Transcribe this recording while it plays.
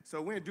So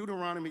we're in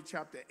Deuteronomy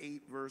chapter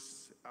 8,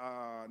 verse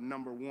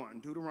number 1.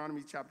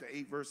 Deuteronomy chapter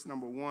 8, verse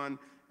number 1,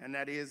 and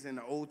that is in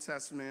the Old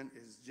Testament,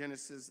 is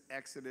Genesis,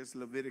 Exodus,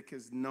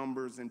 Leviticus,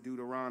 Numbers, and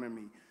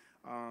Deuteronomy.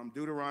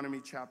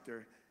 Deuteronomy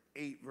chapter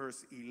 8,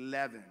 verse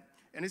 11.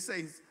 And it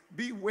says,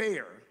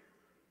 beware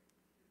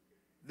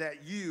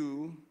that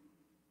you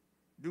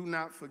do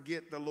not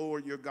forget the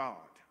Lord your God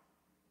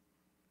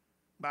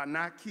by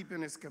not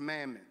keeping his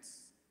commandments,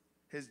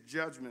 his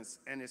judgments,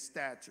 and his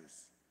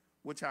statutes,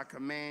 which I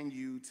command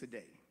you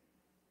today.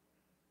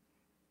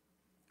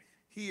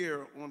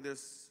 Here on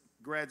this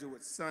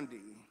Graduate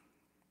Sunday,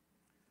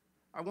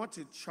 I want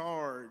to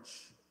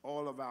charge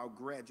all of our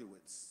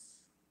graduates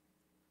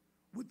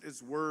with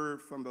this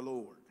word from the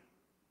Lord.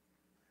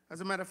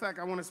 As a matter of fact,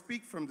 I want to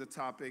speak from the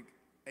topic,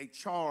 a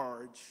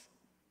charge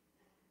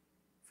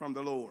from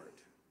the Lord.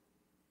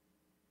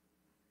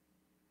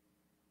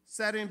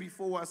 Sat in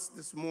before us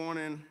this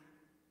morning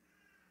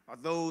are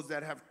those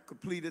that have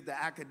completed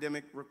the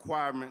academic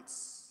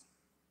requirements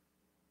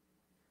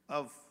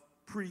of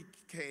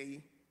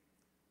pre-K,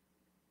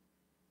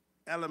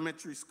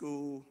 elementary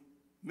school,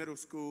 middle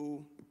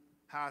school,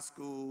 high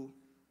school,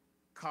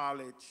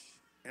 college,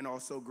 and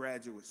also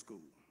graduate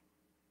school.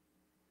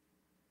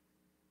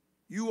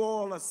 You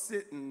all are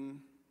sitting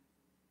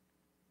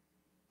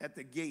at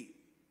the gate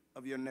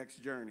of your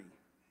next journey.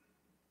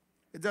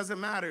 It doesn't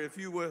matter if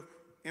you were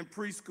in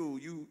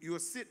preschool, you are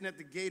sitting at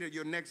the gate of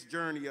your next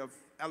journey of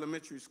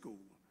elementary school.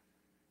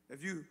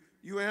 If you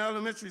in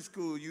elementary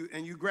school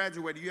and you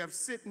graduated, you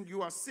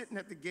are sitting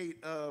at the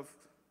gate of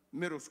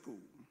middle school.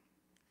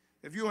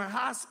 If you're in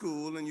high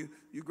school and you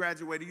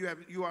graduated,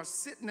 you are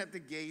sitting at the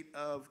gate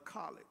of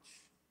college.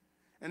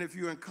 And if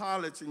you're in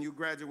college and you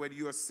graduated,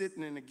 you are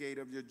sitting in the gate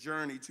of your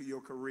journey to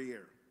your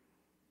career.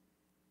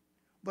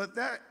 But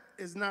that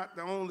is not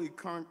the only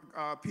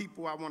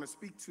people I want to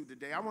speak to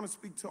today. I want to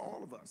speak to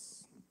all of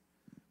us.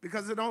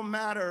 Because it don't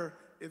matter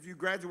if you're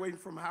graduating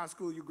from high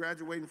school, you're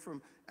graduating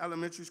from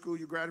elementary school,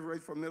 you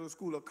graduate from middle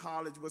school or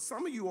college, but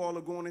some of you all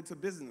are going into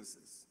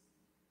businesses.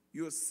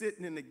 You are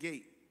sitting at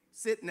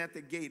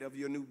the gate of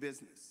your new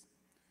business.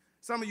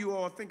 Some of you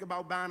all think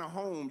about buying a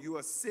home. You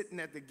are sitting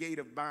at the gate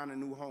of buying a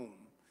new home.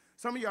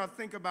 Some of y'all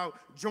think about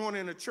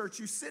joining a church.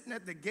 You're sitting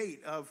at the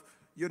gate of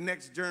your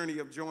next journey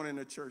of joining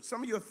a church.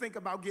 Some of you think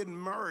about getting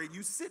married.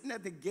 You're sitting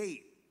at the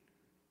gate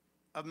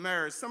of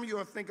marriage. Some of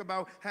you think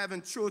about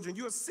having children.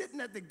 You're sitting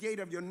at the gate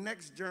of your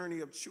next journey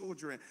of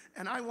children.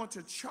 And I want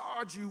to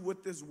charge you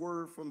with this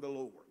word from the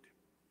Lord.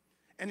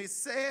 And it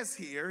says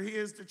here,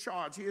 here's the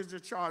charge. Here's the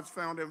charge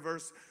found in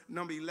verse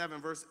number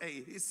 11, verse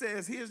 8. It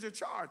says, here's the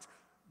charge.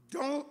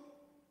 Don't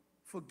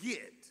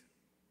forget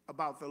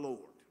about the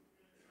Lord.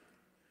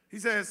 He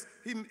says,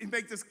 he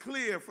makes this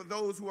clear for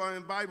those who are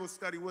in Bible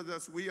study with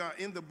us. We are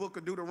in the book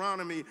of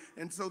Deuteronomy,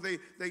 and so they've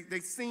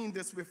seen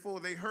this before.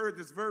 They heard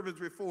this verbiage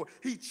before.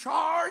 He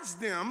charged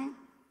them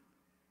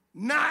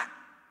not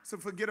to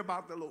forget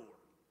about the Lord.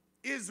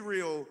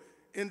 Israel,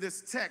 in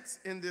this text,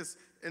 in this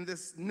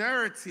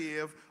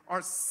narrative,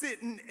 is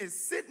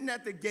sitting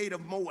at the gate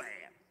of Moab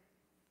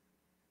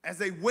as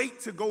they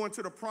wait to go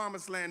into the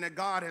promised land that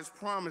God has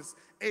promised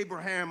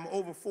Abraham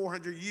over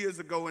 400 years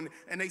ago. And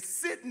they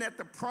sitting at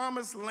the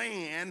promised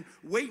land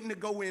waiting to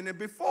go in. And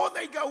before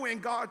they go in,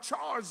 God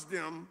charged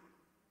them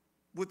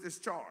with this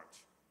charge.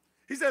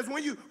 He says,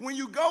 when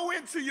you go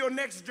into your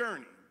next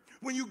journey,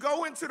 when you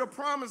go into the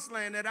promised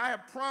land that I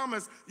have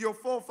promised your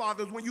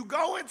forefathers, when you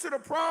go into the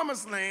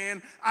promised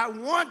land, I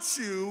want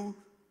you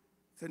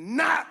to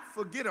not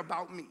forget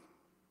about me.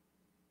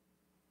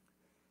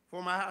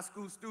 For my high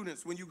school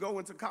students, when you go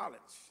into college,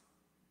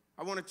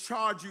 I want to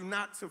charge you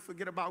not to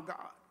forget about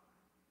God.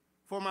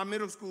 For my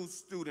middle school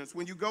students,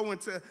 when you go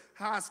into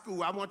high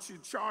school, I want to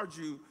charge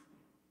you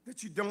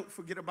that you don't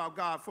forget about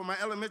God. For my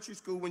elementary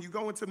school, when you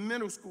go into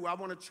middle school, I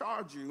want to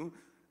charge you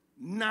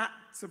not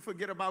to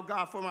forget about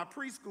God. For my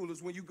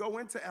preschoolers, when you go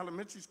into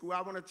elementary school,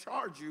 I want to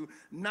charge you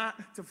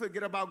not to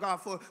forget about God.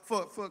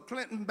 For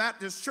Clinton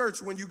Baptist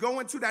Church, when you go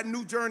into that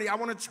new journey, I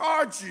want to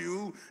charge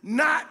you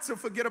not to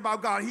forget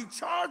about God. He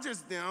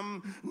charges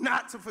them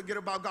not to forget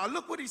about God.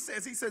 Look what he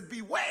says. He says,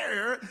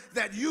 beware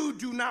that you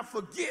do not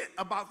forget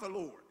about the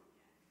Lord.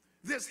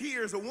 This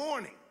here is a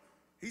warning.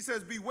 He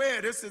says,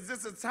 beware, this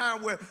is a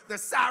time where the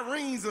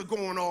sirens are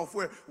going off,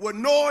 where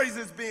noise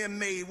is being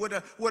made, where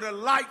the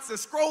lights, the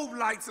strobe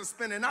lights are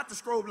spinning, not the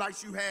strobe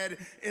lights you had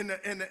in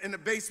the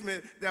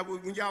basement that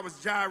when y'all was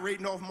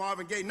gyrating off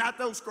Marvin Gaye, not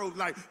those strobe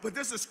lights, but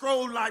this is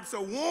strobe lights, a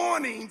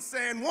warning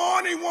saying,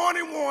 warning,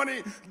 warning,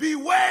 warning,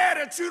 beware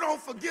that you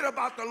don't forget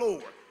about the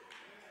Lord.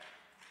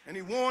 And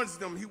he warns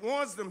them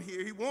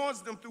here, he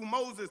warns them through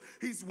Moses,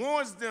 he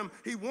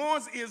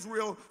warns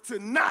Israel to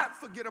not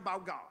forget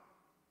about God.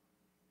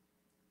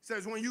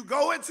 Says when you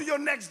go into your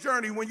next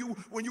journey, when you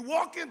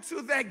walk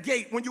into that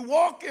gate, when you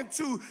walk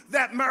into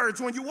that marriage,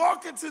 when you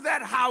walk into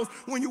that house,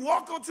 when you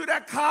walk onto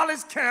that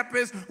college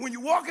campus, when you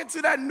walk into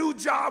that new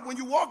job, when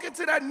you walk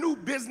into that new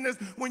business,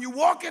 when you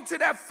walk into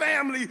that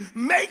family,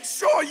 make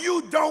sure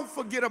you don't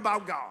forget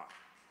about God.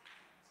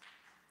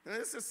 And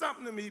this is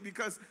something to me,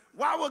 because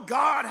why would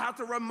God have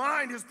to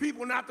remind his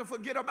people not to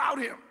forget about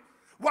him?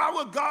 Why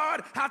would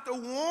God have to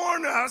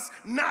warn us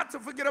not to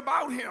forget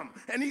about him?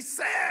 And he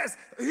says,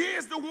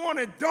 here's the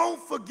warning,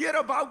 don't forget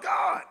about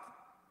God.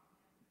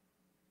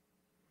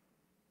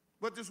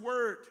 But this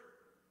word,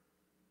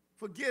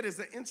 forget, is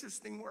an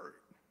interesting word.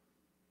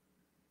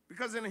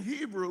 Because in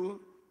Hebrew,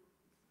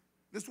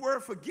 this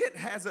word forget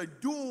has a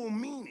dual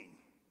meaning.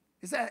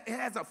 It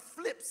has a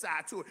flip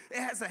side to it. It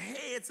has a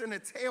heads and a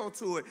tail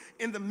to it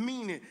in the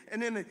meaning.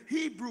 And in the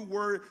Hebrew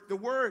word, the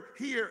word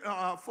here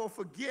for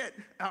forget,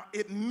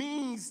 it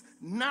means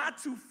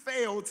not to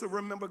fail to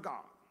remember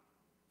God.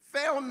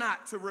 Fail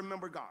not to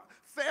remember God.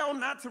 Fail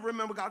not to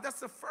remember God. That's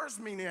the first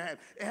meaning it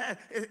has.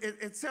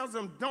 It tells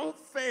them, don't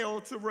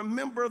fail to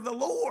remember the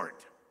Lord.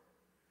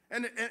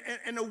 And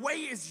the way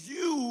it's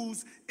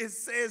used, it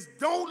says,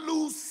 don't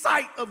lose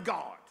sight of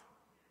God.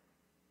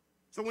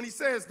 So when he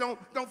says don't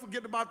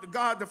forget about the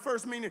God, the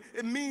first meaning,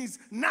 it means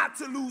not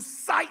to lose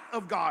sight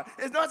of God.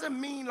 It doesn't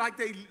mean like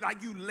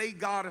you lay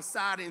God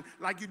aside and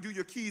like you do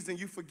your keys and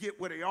you forget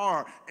where they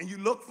are and you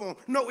look for them.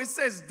 No, it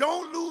says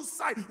don't lose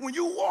sight. When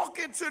you walk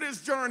into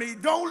this journey,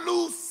 don't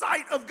lose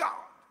sight of God.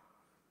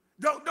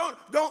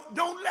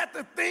 Don't let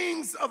the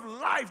things of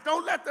life,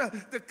 don't let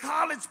the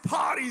college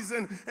parties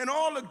and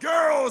all the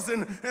girls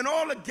and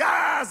all the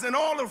guys and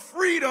all the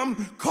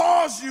freedom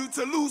cause you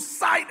to lose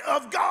sight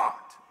of God.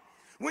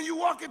 When you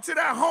walk into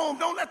that home,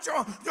 don't let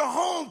your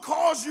home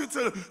cause you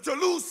to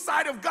lose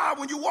sight of God.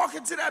 When you walk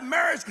into that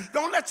marriage,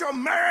 don't let your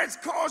marriage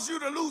cause you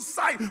to lose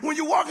sight. When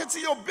you walk into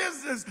your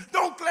business,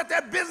 don't let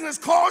that business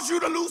cause you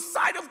to lose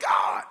sight of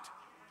God.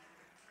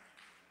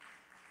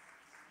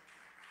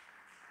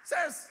 It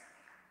says,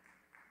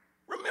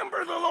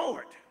 remember the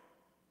Lord.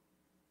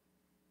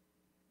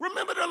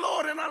 Remember the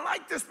Lord. And I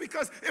like this,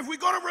 because if we're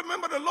going to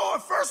remember the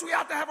Lord, first we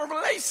have to have a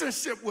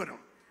relationship with him.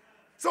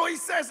 So he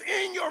says,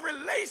 in your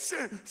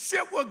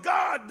relationship with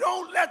God,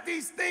 don't let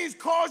these things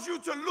cause you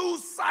to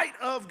lose sight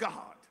of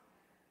God.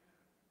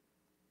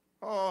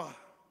 Oh,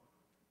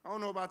 I don't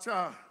know about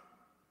y'all,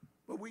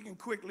 but we can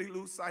quickly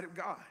lose sight of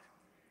God.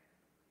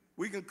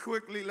 We can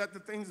quickly let the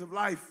things of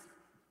life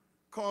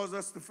cause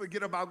us to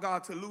forget about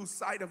God, to lose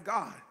sight of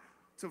God,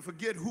 to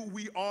forget who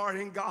we are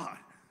in God.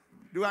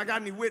 Do I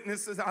got any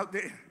witnesses out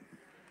there?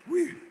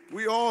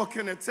 We all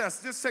can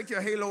attest. Just take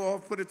your halo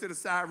off, put it to the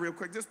side real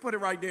quick. Just put it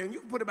right there, and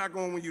you can put it back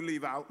on when you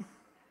leave out,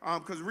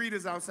 because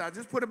Rita's outside.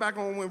 Just put it back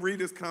on when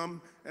Rita's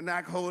come and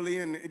act holy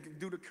and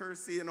do the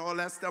cursey and all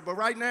that stuff. But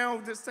right now,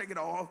 just take it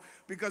off,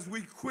 because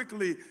we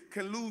quickly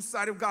can lose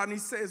sight of God. And he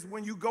says,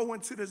 when you go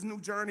into this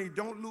new journey,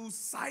 don't lose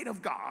sight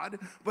of God.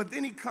 But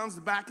then he comes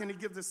back and he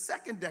gives a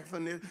second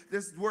definition.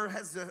 This word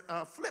has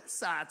a flip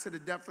side to the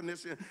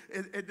definition.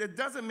 It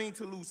doesn't mean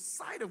to lose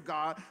sight of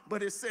God,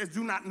 but it says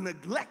do not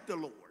neglect the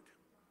Lord.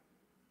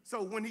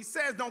 So when he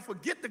says don't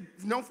forget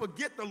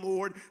the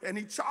Lord, and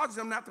he charges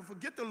them not to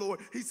forget the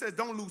Lord, he says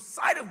don't lose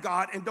sight of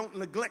God and don't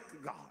neglect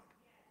God.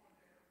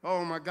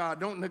 Oh my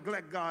God, don't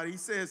neglect God. He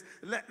says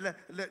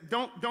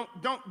don't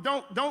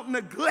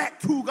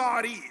neglect who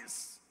God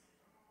is.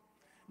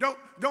 Don't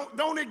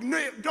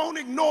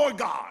ignore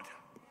God.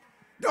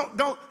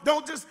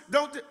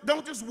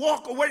 Don't just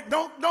walk away.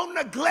 Don't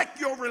neglect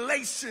your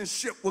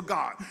relationship with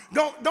God.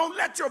 Don't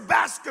let your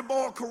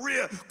basketball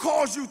career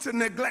cause you to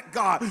neglect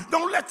God.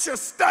 Don't let your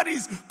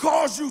studies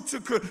cause you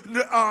to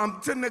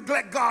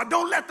neglect God.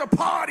 Don't let the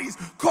parties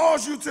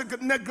cause you to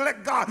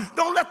neglect God.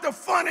 Don't let the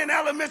fun in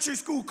elementary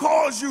school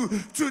cause you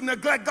to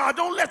neglect God.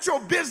 Don't let your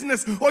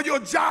business or your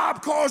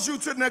job cause you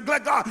to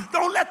neglect God.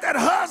 Don't let that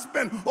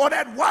husband or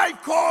that wife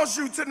cause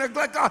you to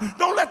neglect God.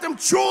 Don't let them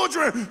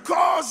children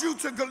cause you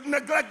to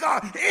neglect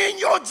God. In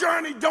your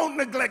journey, don't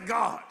neglect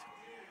God.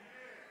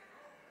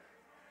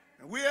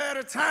 And we're at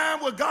a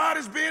time where God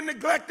is being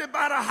neglected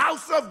by the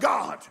house of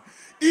God.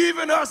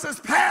 Even us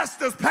as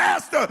pastors,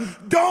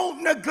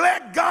 don't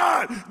neglect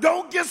God.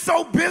 Don't get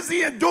so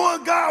busy in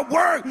doing God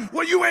work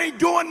where you ain't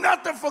doing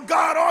nothing for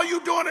God. All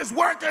you doing is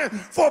working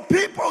for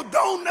people.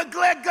 Don't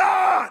neglect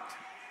God.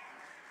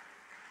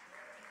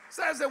 It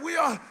says that we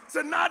are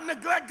to not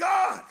neglect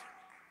God.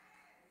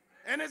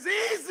 And it's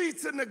easy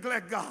to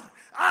neglect God.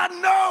 I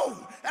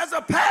know as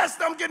a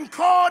pastor I'm getting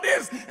called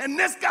this, and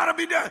this got to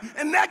be done,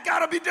 and that got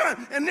to be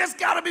done, and this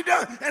got to be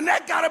done, and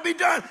that got to be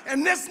done,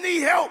 and this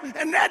need help,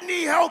 and that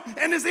need help.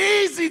 And it's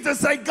easy to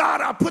say,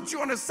 God, I'll put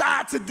you on the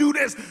side to do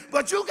this,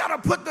 but you got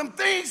to put them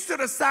things to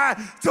the side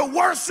to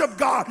worship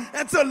God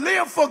and to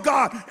live for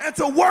God and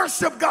to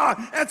worship God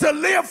and to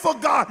live for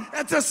God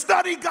and to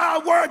study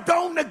God's word.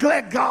 Don't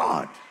neglect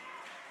God.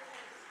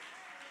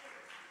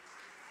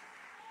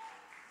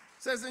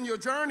 It says in your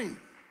journey,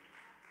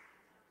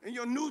 in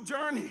your new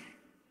journey,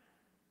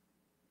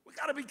 we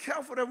got to be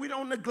careful that we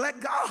don't neglect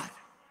God.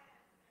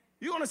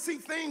 You're going to see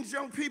things,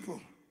 young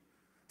people,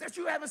 that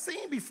you haven't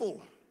seen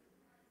before.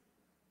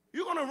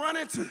 You're going to run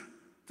into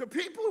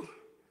people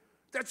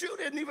that you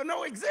didn't even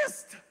know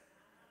exist.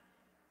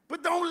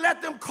 But don't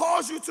let them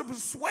cause you to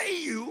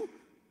persuade you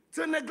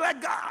to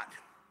neglect God,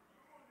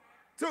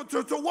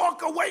 to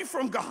walk away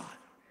from God,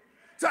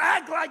 to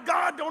act like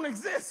God don't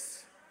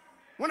exist.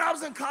 When I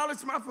was in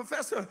college, my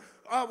professor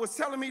was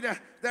telling me that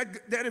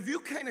if you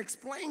can't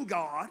explain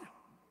God,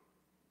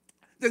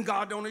 then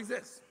God don't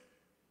exist.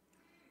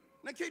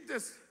 Now keep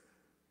this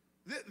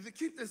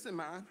in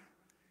mind.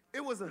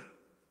 It was a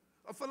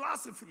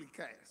philosophy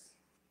class.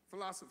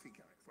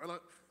 Well,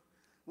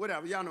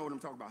 whatever, y'all know what I'm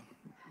talking about.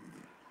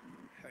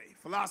 Hey,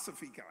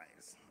 philosophy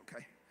class,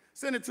 okay?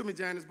 Send it to me,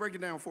 Janice. Break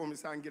it down for me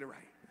so I can get it right.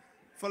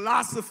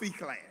 Philosophy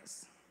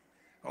class,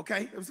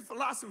 okay? It was a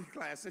philosophy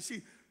class, and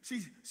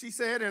she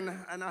said, and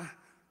I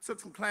took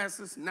some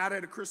classes, not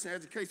at a Christian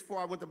education, before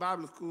I went to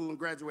Bible school and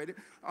graduated.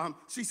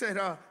 She said,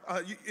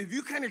 if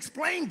you can't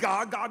explain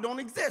God, God don't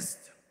exist.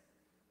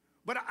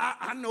 But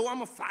I know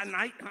I'm a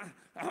finite,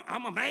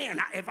 I'm a man.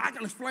 If I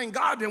can explain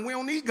God, then we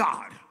don't need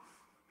God.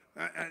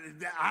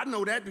 I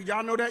know that. Do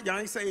y'all know that? Y'all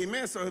ain't say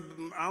amen, so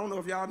I don't know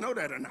if y'all know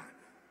that or not.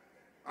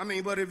 I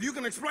mean, but if you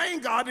can explain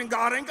God, then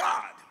God ain't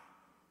God.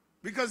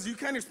 Because you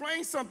can't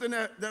explain something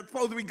that's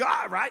supposed to be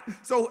God, right?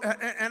 So,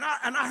 and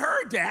I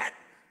heard that,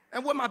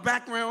 and with my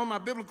background, my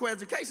biblical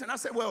education, I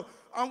said, well,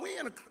 we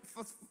in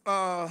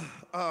a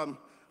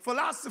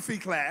philosophy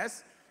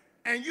class,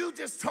 and you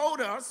just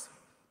told us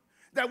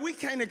that we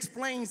can't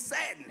explain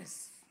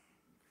sadness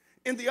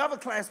in the other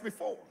class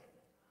before.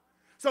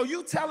 So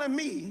you telling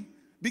me,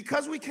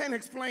 because we can't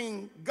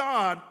explain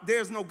God,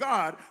 there's no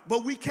God,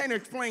 but we can't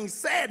explain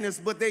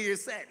sadness, but there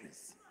is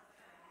sadness.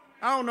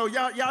 I don't know,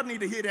 y'all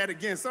need to hear that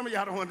again. Some of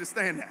y'all don't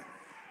understand that.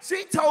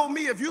 She told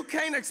me if you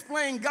can't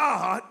explain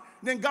God,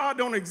 then God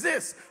don't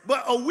exist.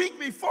 But a week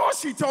before,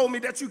 she told me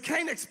that you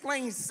can't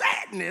explain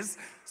sadness,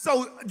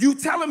 so you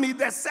telling me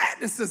that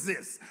sadness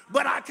exists,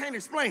 but I can't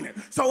explain it.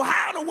 So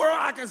how in the world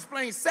I can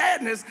explain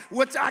sadness,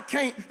 which I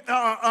can't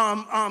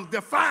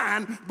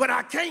define, but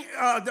I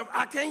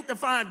can't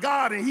define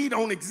God and he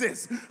don't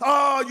exist.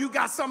 Oh, you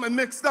got something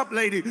mixed up,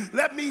 lady.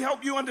 Let me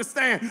help you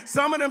understand.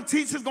 Some of them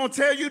teachers gonna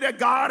tell you that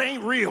God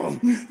ain't real,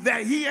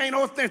 that he ain't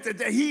authentic,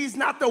 that he's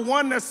not the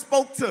one that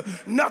spoke to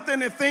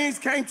nothing and things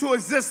came to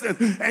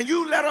existence. And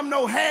you let them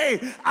know, hey,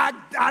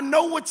 I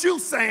know what you're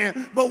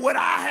saying, but what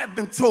I have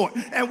been taught,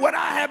 and what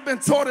I have been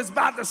taught is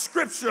by the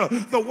scripture,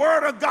 the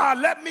word of God.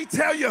 Let me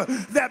tell you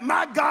that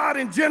my God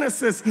in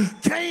Genesis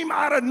came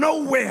out of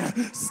nowhere,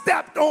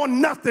 stepped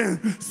on nothing,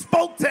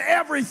 spoke to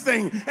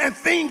everything, and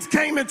things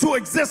came into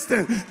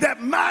existence.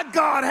 That my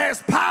God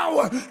has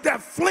power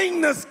that fling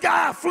the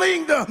sky,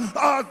 fling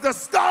the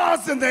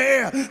stars in the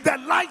air, that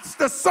lights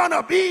the sun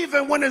up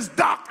even when it's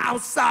dark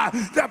outside,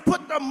 that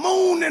put the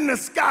moon in the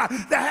sky,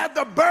 that had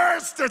the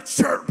birds to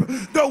chirp,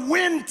 the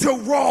wind to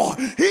roar.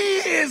 He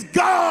is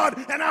God,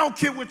 and I don't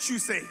care what you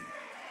say.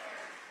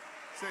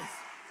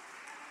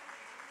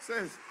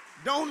 Says,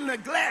 don't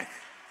neglect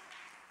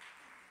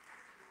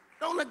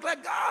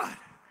God.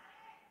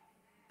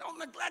 Don't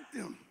neglect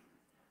him.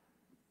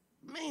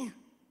 I mean,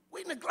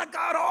 we neglect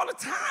God all the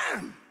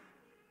time.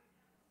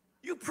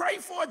 You pray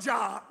for a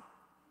job,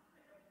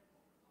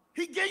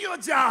 he give you a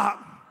job,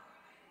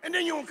 and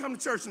then you won't come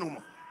to church no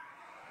more.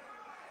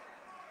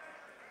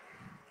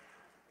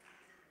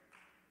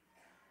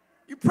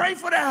 You pray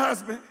for that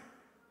husband,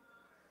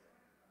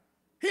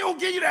 he don't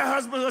give you that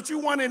husband, but you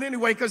want it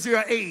anyway because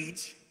you're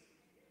age.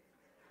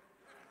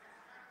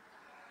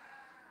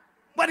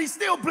 But he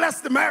still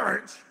blessed the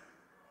marriage.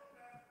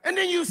 And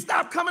then you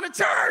stop coming to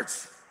church.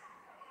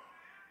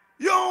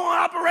 You don't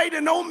operate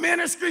in no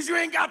ministries. You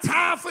ain't got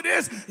time for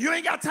this. You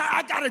ain't got time.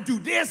 I got to do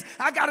this.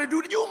 I got to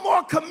do that. You're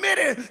more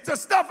committed to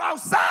stuff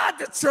outside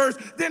the church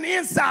than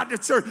inside the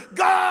church.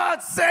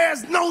 God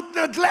says don't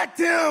neglect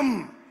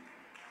him.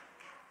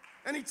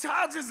 And he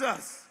charges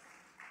us.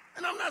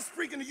 And I'm not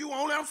speaking to you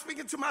only, I'm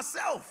speaking to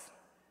myself.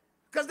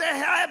 Because there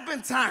have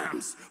been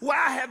times where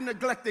I have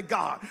neglected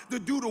God to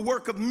do the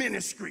work of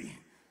ministry.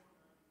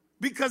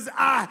 Because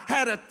I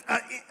had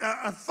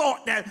a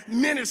thought that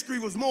ministry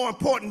was more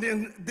important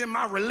than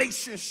my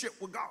relationship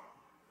with God.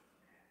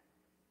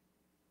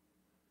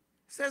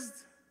 It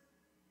says,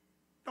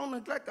 don't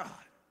neglect God.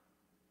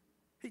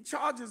 He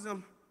charges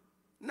them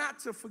not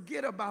to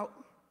forget about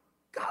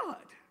God.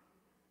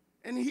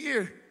 And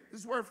here,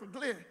 this word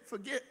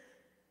forget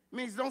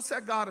means don't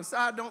set God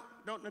aside,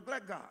 don't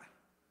neglect God.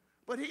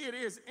 But here it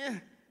is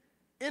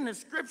in the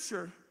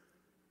scripture,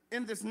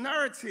 in this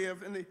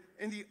narrative,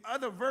 in the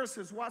other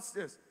verses, watch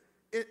this.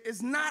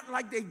 It's not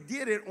like they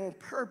did it on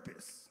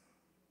purpose.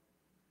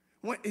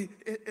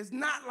 It's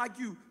not like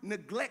you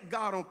neglect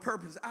God on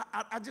purpose.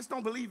 I just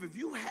don't believe if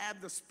you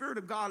have the Spirit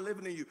of God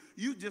living in you,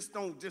 you just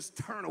don't just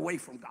turn away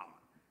from God.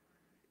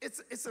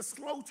 It's a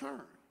slow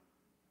turn.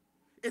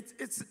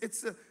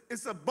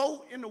 It's a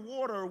boat in the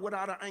water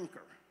without an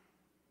anchor.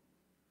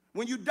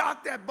 When you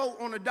dock that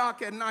boat on the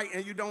dock at night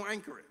and you don't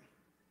anchor it,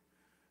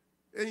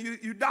 and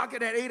you dock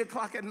it at 8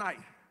 o'clock at night,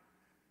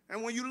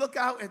 and when you look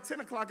out at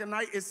 10 o'clock at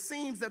night, it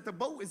seems that the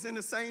boat is in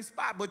the same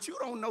spot, but you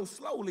don't know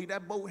slowly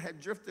that boat had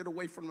drifted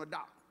away from the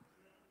dock.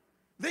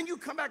 Then you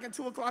come back at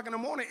 2 o'clock in the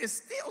morning, it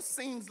still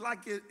seems like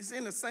it's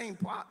in the same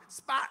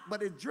spot,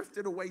 but it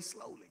drifted away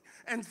slowly.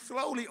 And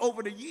slowly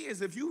over the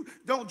years, if you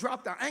don't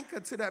drop the anchor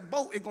to that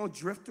boat, it's going to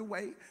drift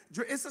away.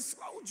 It's a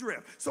slow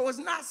drift. So it's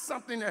not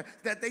something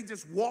that they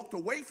just walked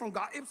away from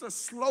God. It was a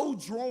slow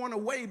drawing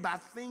away by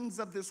things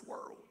of this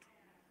world.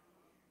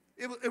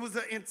 It was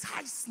an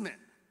enticement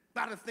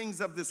by the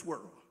things of this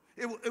world.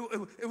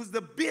 It was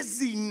the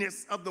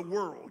busyness of the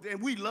world.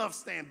 And we love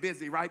staying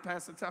busy, right,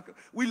 Pastor Tucker?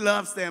 We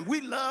love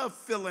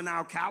filling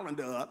our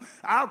calendar up.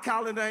 Our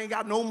calendar ain't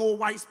got no more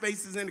white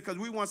spaces in it because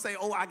we want to say,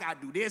 oh, I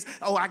got to do this.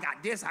 Oh, I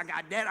got this. I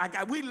got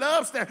that. We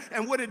love staying.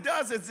 And what it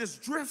does is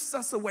just drifts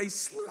us away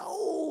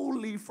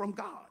slowly from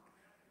God.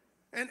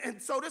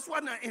 And so this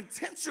wasn't an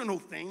intentional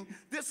thing.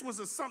 This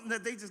was something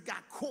that they just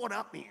got caught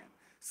up in.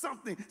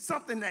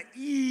 Something that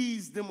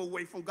eased them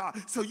away from God.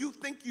 So you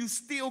think you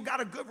still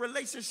got a good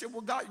relationship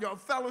with God, your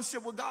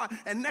fellowship with God,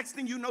 and next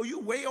thing you know, you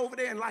way over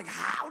there and like,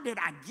 how did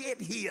I get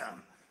here?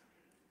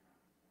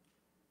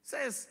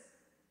 Says,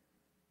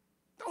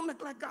 don't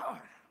neglect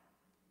God.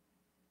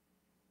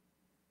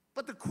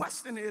 But the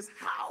question is,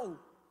 how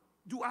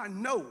do I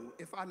know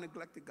if I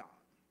neglected God?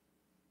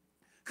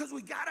 Because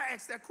we got to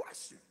ask that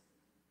question.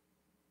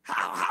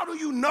 How do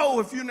you know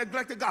if you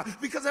neglected God?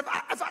 Because if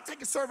I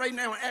take a survey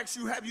now and ask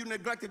you, have you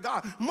neglected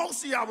God?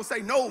 Most of y'all will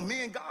say, no,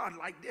 me and God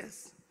like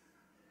this.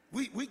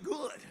 We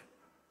good.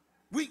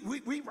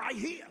 We right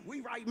here.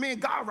 Me and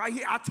God right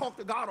here. I talk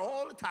to God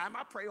all the time.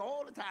 I pray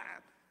all the time.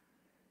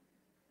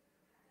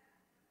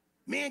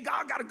 Me and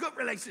God got a good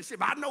relationship.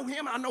 I know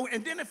him.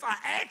 And then if I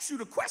ask you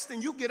the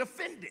question, you get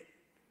offended.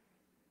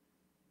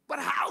 But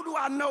how do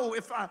I know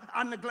if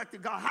I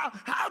neglected God?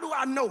 How do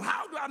I know?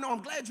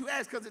 I'm glad you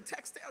asked because the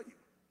text tells you.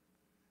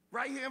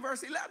 Right here in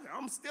verse 11.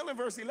 I'm still in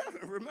verse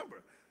 11,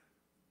 remember.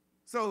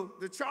 So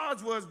the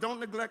charge was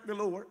don't neglect the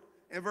Lord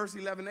in verse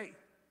 11a.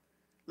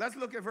 Let's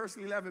look at verse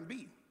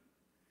 11b.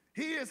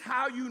 Here's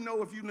how you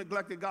know if you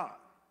neglected God.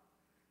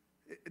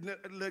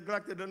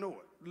 Neglected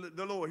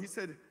the Lord. He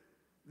said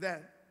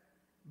that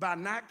by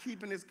not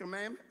keeping his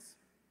commandments,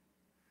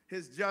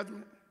 his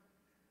judgment,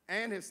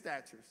 and his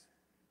statutes,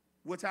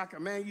 which I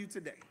command you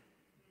today.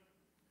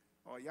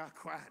 Oh, y'all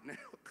quiet now.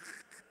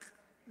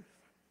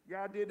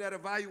 Y'all did that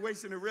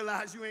evaluation and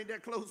realized you ain't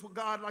that close with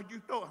God like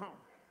you thought,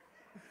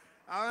 huh?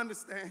 I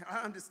understand.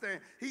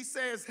 He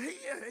says,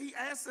 he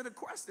answered the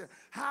question,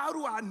 how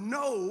do I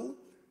know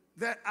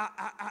that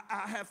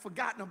I have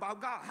forgotten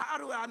about God? How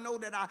do I know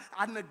that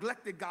I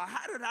neglected God?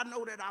 How did I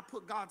know that I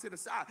put God to the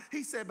side?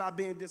 He said by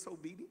being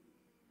disobedient.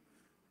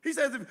 He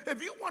says,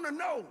 if you want to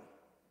know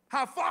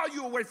how far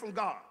you're away from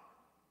God,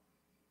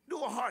 do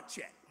a heart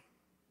check.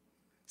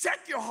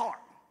 Check your heart.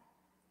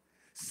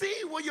 See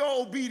where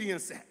your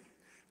obedience at.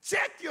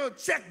 Check your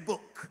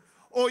checkbook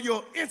or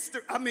your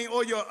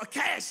your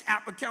Cash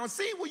App account.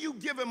 See where you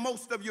giving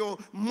most of your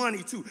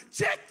money to.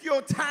 Check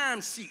your time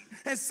sheet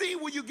and see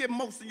where you give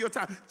most of your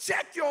time.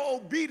 Check your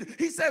obedience.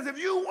 He says if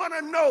you want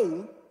to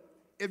know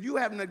if you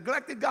have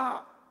neglected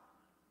God,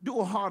 do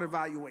a heart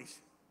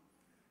evaluation.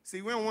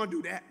 See, we don't want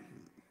to do that.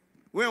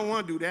 We don't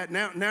want to do that.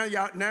 Now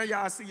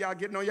y'all see y'all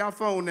getting on y'all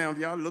phone now.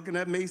 Y'all looking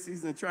at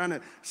Macy's and trying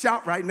to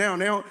shop right now.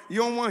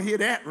 You don't want to hear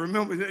that.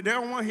 Remember, they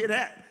don't want to hear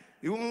that.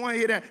 You won't want to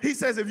hear that. He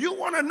says, if you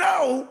want to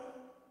know,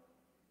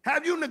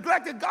 have you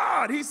neglected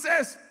God? He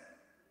says,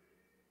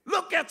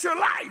 look at your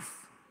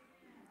life.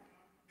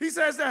 He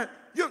says that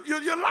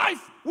your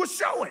life will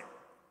show it.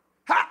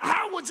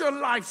 How would your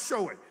life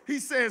show it? He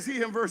says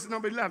here in verse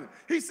number 11.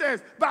 He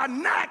says, by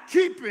not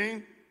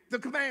keeping the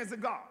commands of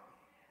God.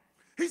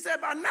 He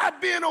said, by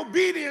not being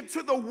obedient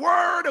to the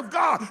word of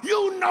God.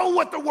 You know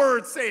what the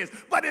word says.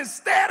 But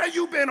instead of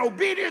you being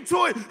obedient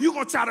to it, you're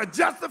going to try to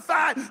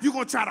justify it. You're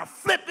going to try to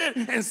flip it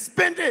and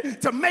spend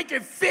it to make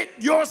it fit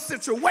your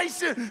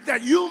situation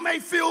that you may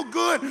feel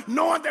good,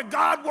 knowing that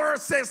God's word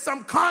says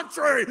something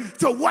contrary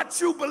to what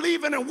you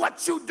believe in and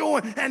what you're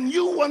doing, and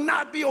you will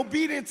not be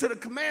obedient to the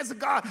commands of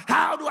God.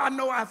 How do I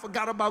know I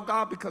forgot about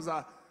God? Because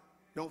I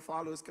don't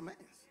follow his commands.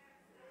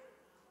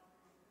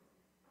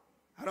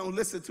 I don't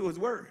listen to his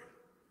word.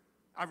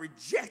 I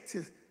reject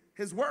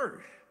his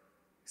word.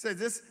 He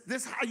says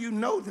this how you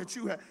know that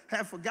you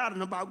have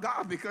forgotten about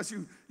God, because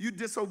you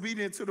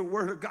disobedient to the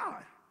word of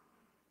God.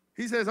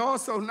 He says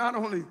also, not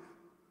only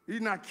you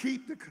not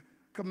keep the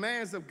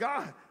commands of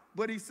God,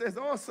 but he says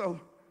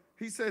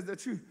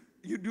that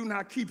you do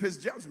not keep his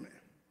judgment.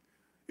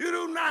 You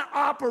do not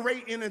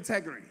operate in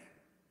integrity.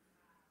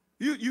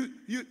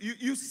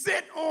 You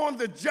sit on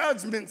the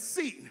judgment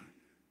seat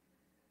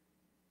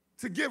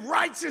to give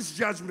righteous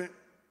judgment,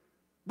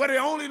 but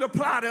it only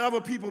applies to other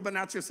people but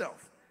not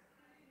yourself.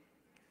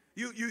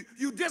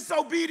 You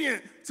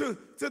disobedient to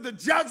the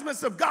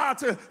judgments of God,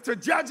 to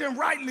judge him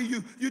rightly.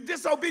 You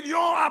disobedient. You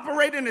don't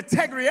operate in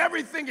integrity.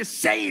 Everything is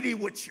shady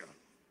with you.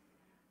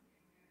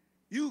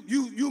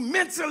 You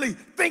mentally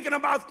thinking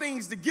about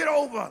things to get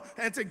over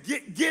and to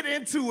get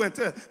into and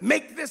to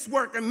make this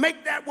work and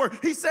make that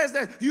work. He says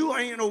that you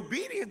ain't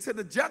obedient to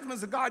the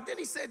judgments of God. Then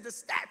he said the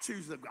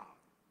statutes of God.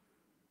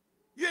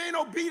 You ain't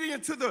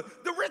obedient to the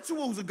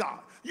rituals of God.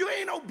 You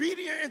ain't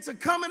obedient into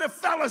coming to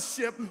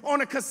fellowship on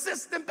a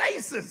consistent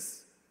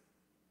basis.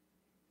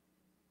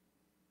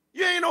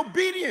 You ain't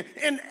obedient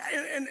in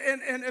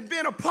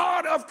being a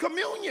part of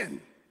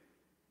communion.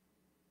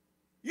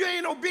 You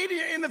ain't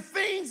obedient in the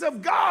things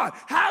of God.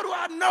 How do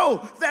I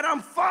know that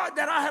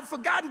I have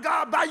forgotten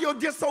God? By your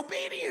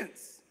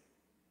disobedience.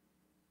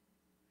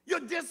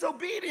 Your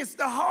disobedience,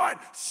 the heart,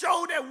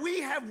 show that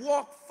we have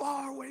walked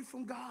far away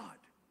from God.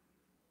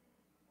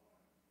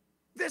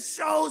 This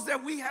shows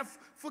that we have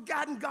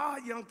forgotten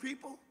God, young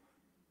people.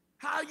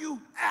 How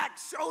you act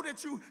show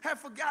that you have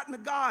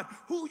forgotten God.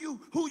 Who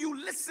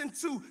you listen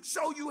to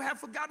show you have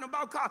forgotten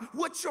about God.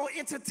 What your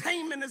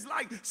entertainment is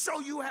like show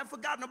you have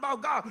forgotten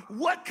about God.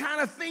 What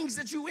kind of things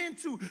that you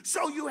into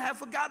show you have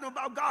forgotten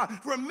about God.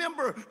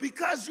 Remember,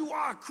 because you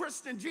are a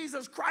Christian,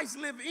 Jesus Christ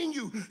lives in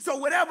you. So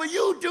whatever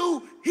you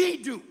do, he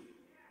do.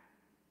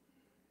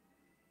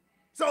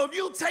 So if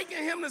you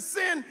taking him to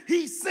sin,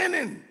 he's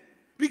sinning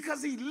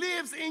because he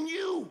lives in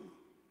you.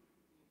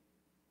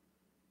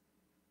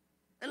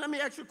 And let me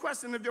ask you a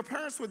question. If your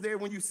parents were there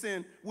when you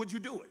sinned, would you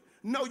do it?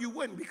 No, you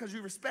wouldn't, because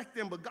you respect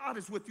them, but God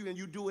is with you and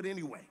you do it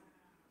anyway.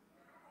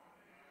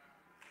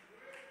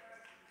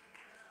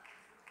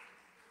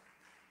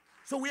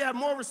 So we have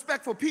more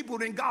respect for people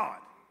than God,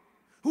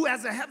 who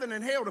has a heaven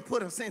and hell to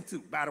put us into,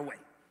 by the way.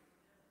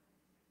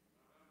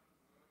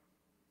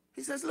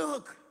 He says,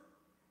 look,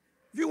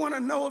 if you want to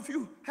know if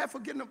you have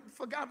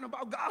forgotten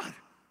about God,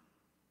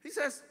 he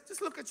says,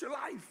 just look at your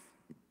life.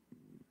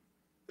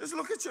 Just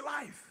look at your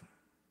life.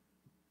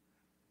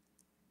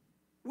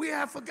 We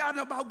have forgotten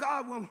about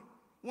God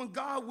when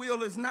God's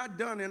will is not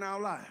done in our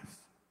lives.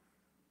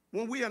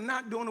 When we are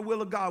not doing the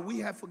will of God, we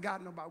have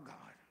forgotten about God.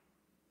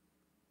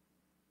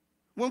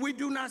 When we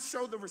do not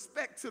show the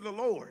respect to the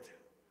Lord,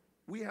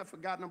 we have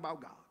forgotten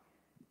about God.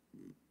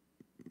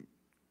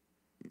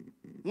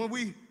 When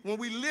we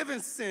live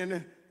in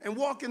sin and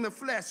walk in the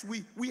flesh,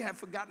 we have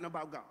forgotten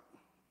about God.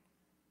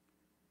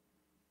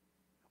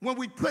 When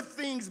we put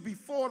things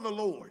before the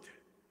Lord,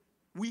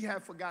 we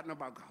have forgotten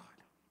about God.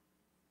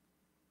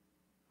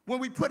 When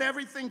we put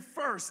everything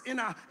first in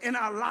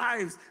our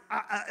lives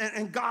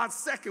and God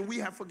second, we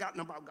have forgotten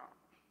about God.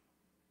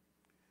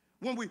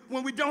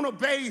 When we don't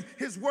obey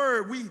his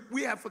word,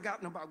 we have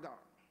forgotten about God.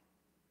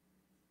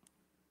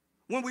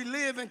 When we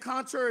live in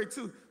contrary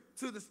to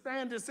the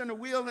standards and the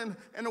will and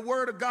the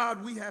word of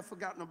God, we have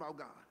forgotten about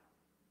God.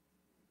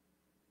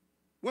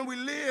 When we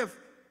live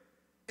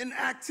in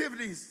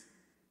activities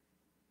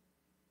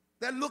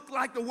that look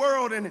like the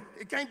world and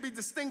it can't be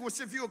distinguished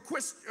if you're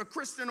a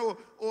Christian or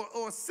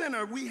a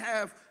sinner, we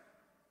have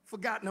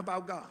forgotten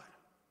about God.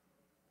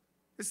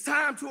 It's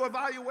time to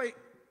evaluate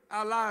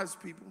our lives,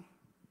 people.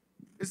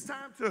 It's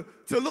time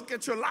to look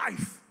at your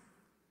life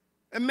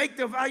and make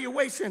the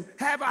evaluation,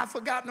 have I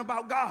forgotten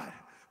about God?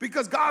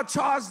 Because God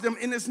charged them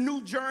in this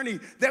new journey,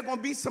 there are going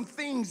to be some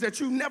things that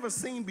you've never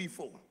seen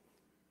before.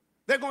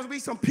 There are going to be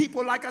some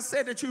people, like I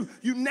said, that you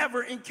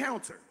never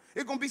encountered.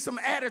 There's going to be some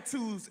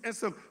attitudes and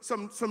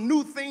some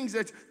new things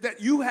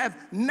that you have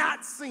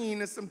not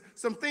seen and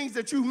some things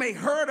that you may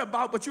heard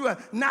about but you are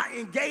not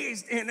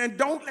engaged in. And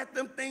don't let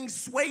them things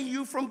sway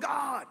you from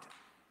God.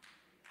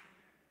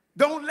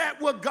 Don't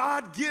let what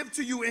God give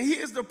to you. And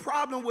here's the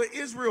problem with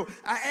Israel.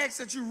 I ask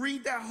that you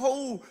read that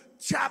whole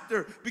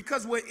chapter,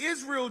 because what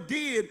Israel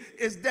did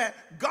is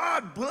that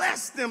God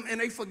blessed them and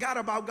they forgot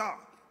about God.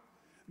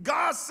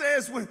 God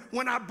says,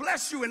 when I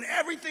bless you and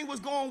everything was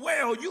going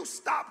well, you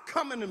stopped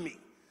coming to me.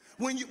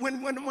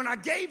 When I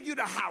gave you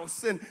the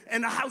house and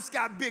the house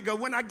got bigger,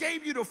 when I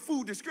gave you the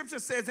food, the scripture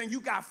says, and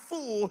you got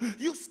full,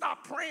 you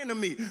stopped praying to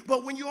me.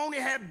 But when you only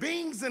had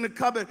beans in the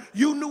cupboard,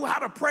 you knew how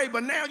to pray.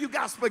 But now you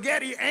got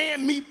spaghetti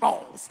and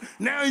meatballs.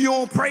 Now you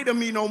don't pray to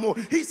me no more.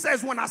 He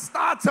says, when I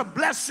start to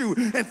bless you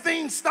and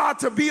things start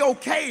to be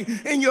okay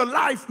in your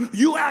life,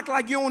 you act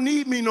like you don't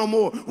need me no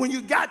more. When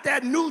you got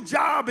that new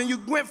job and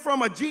you went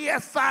from a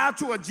GS5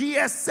 to a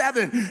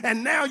GS7,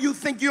 and now you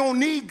think you don't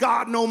need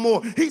God no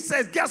more. He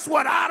says, guess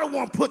what? I don't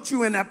want to put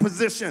you in that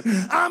position.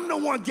 I'm the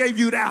one gave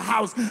you that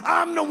house.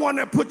 I'm the one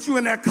that put you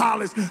in that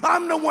college.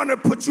 I'm the one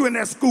that put you in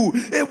that school.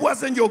 It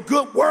wasn't your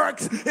good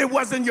works. It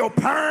wasn't your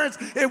parents.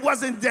 It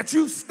wasn't that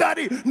you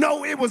studied.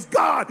 No, it was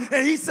God.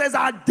 And he says,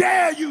 I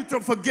dare you to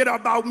forget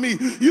about me.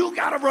 You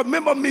got to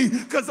remember me,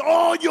 because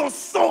all your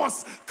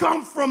source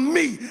comes from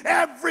me.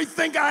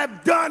 Everything I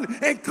have done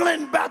in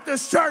Clinton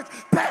Baptist Church,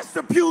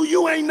 Pastor Pugh,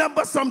 you ain't nothing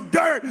but some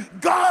dirt.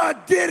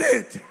 God did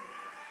it.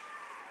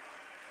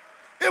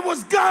 It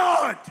was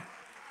God.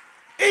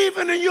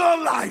 Even in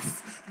your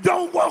life,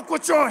 don't walk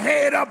with your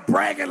head up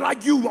bragging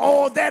like you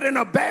all that in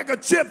a bag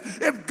of chips.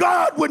 If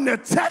God wouldn't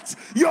have touched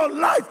your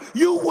life,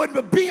 you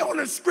wouldn't be on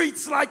the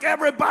streets like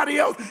everybody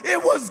else.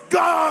 It was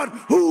God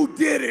who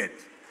did it.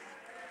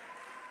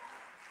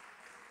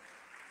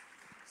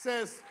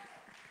 Says,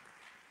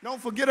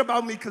 don't forget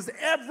about me, because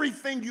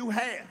everything you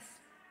have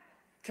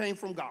came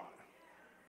from God.